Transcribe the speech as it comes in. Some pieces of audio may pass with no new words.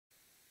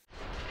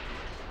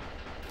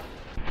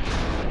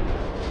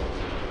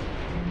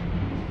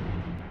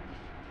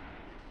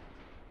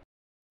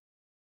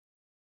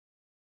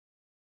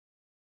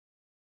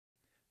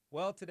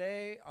Well,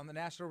 today on the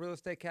National Real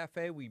Estate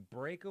Cafe, we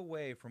break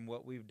away from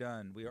what we've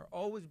done. We are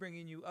always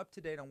bringing you up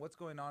to date on what's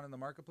going on in the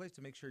marketplace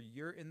to make sure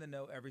you're in the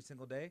know every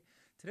single day.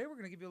 Today, we're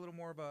going to give you a little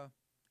more of a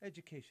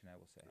education, I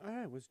will say. All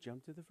right, let's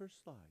jump to the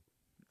first slide.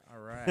 All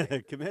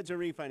right. Conventional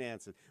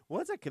refinances.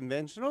 What's a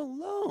conventional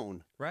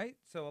loan? Right?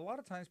 So, a lot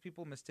of times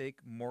people mistake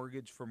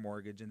mortgage for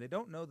mortgage and they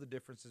don't know the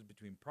differences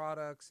between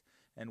products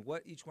and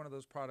what each one of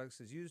those products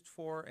is used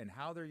for and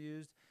how they're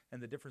used and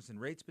the difference in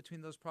rates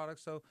between those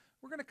products. So,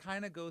 we're going to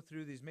kind of go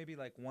through these maybe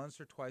like once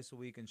or twice a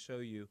week and show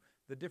you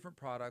the different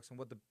products and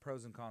what the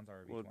pros and cons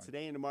are of each Well, one.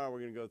 today and tomorrow we're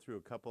going to go through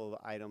a couple of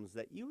items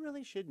that you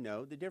really should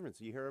know the difference.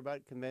 You hear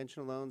about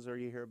conventional loans or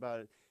you hear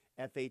about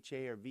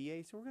FHA or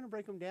VA, so we're going to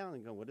break them down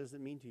and go, what does it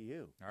mean to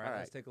you? All right,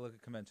 let's take a look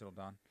at conventional,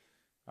 Don.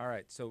 All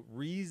right, so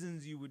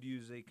reasons you would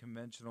use a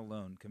conventional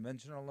loan.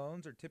 Conventional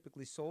loans are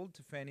typically sold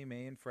to Fannie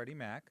Mae and Freddie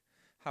Mac.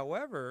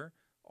 However,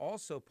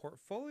 also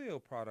portfolio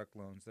product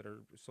loans that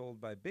are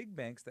sold by big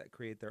banks that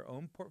create their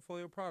own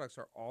portfolio products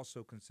are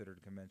also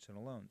considered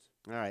conventional loans.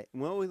 All right.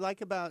 And what we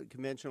like about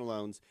conventional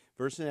loans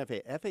versus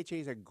FHA,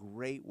 FHA is a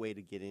great way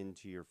to get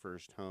into your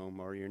first home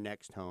or your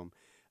next home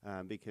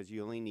because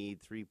you only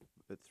need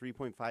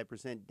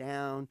 3.5%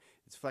 down.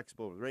 It's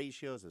flexible with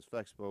ratios. It's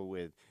flexible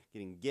with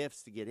getting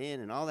gifts to get in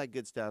and all that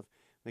good stuff.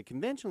 The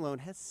conventional loan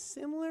has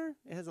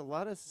it has a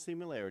lot of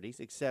similarities,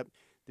 except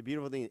the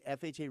beautiful thing,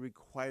 FHA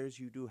requires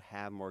you to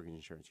have mortgage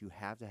insurance. You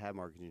have to have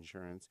mortgage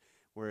insurance.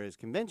 Whereas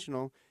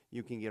conventional,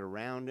 you can get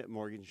around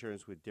mortgage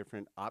insurance with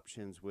different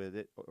options with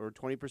it, or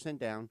 20%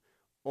 down,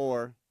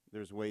 or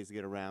there's ways to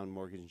get around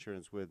mortgage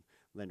insurance with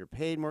lender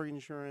paid mortgage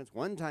insurance,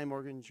 one-time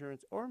mortgage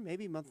insurance, or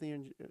maybe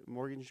monthly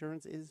mortgage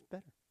insurance is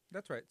better.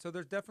 That's right. So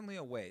there's definitely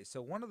a way.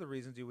 So one of the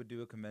reasons you would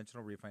do a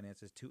conventional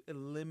refinance is to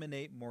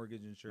eliminate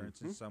mortgage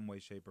insurance in some way,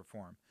 shape, or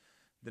form.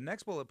 The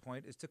next bullet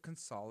point is to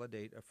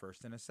consolidate a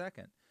first and a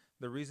second.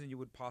 The reason you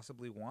would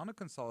possibly want to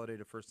consolidate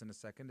a first and a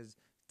second is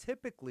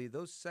typically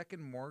those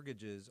second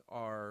mortgages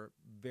are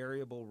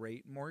variable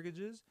rate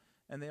mortgages,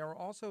 and they are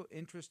also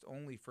interest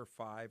only for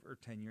 5 or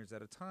 10 years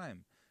at a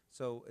time.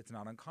 So it's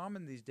not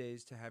uncommon these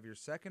days to have your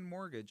second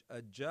mortgage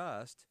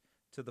adjust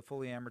to the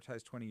fully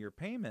amortized 20-year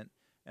payment.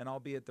 And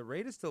albeit the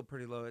rate is still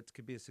pretty low, it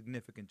could be a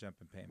significant jump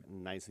in payment.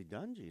 Nicely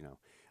done, Gino.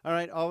 All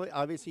right,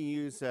 obviously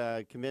you use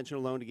a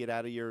conventional loan to get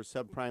out of your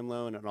subprime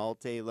loan, an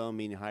Alt-A loan,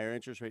 meaning higher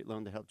interest rate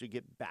loan to help you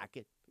get back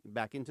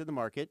into the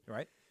market.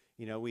 Right.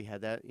 You know, we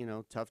had that,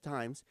 tough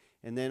times.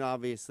 And then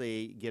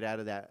obviously get out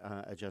of that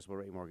adjustable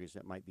rate mortgage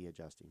that might be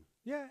adjusting.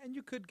 Yeah, and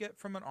you could get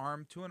from an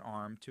ARM to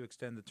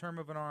extend the term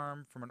of an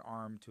ARM, from an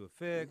ARM to a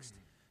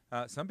fixed.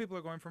 Some people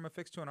are going from a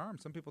fixed to an ARM.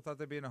 Some people thought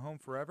they'd be in a home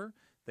forever.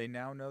 They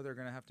now know they're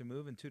going to have to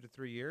move in 2 to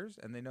 3 years,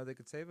 and they know they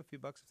could save a few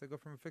bucks if they go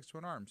from a fixed to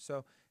an ARM.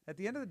 So at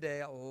the end of the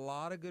day, a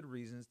lot of good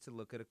reasons to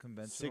look at a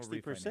conventional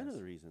 60% refinance. of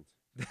the reasons.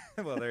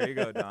 Well, there you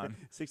go, Don.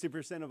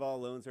 60% of all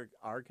loans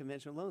are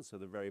conventional loans, so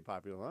they're very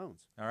popular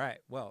loans. All right.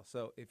 Well,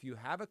 so if you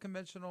have a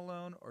conventional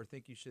loan or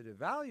think you should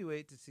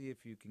evaluate to see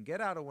if you can get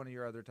out of one of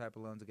your other type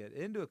of loans to get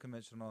into a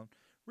conventional loan,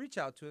 reach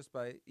out to us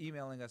by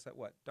emailing us at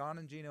what?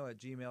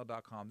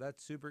 don&gino@gmail.com.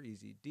 That's super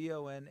easy.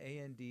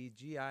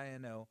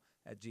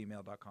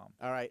 donandgino@gmail.com.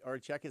 All right, or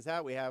check us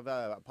out. We have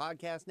a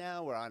podcast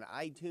now. We're on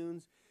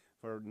iTunes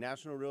for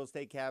National Real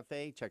Estate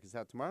Cafe. Check us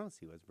out tomorrow and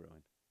see what's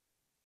brewing.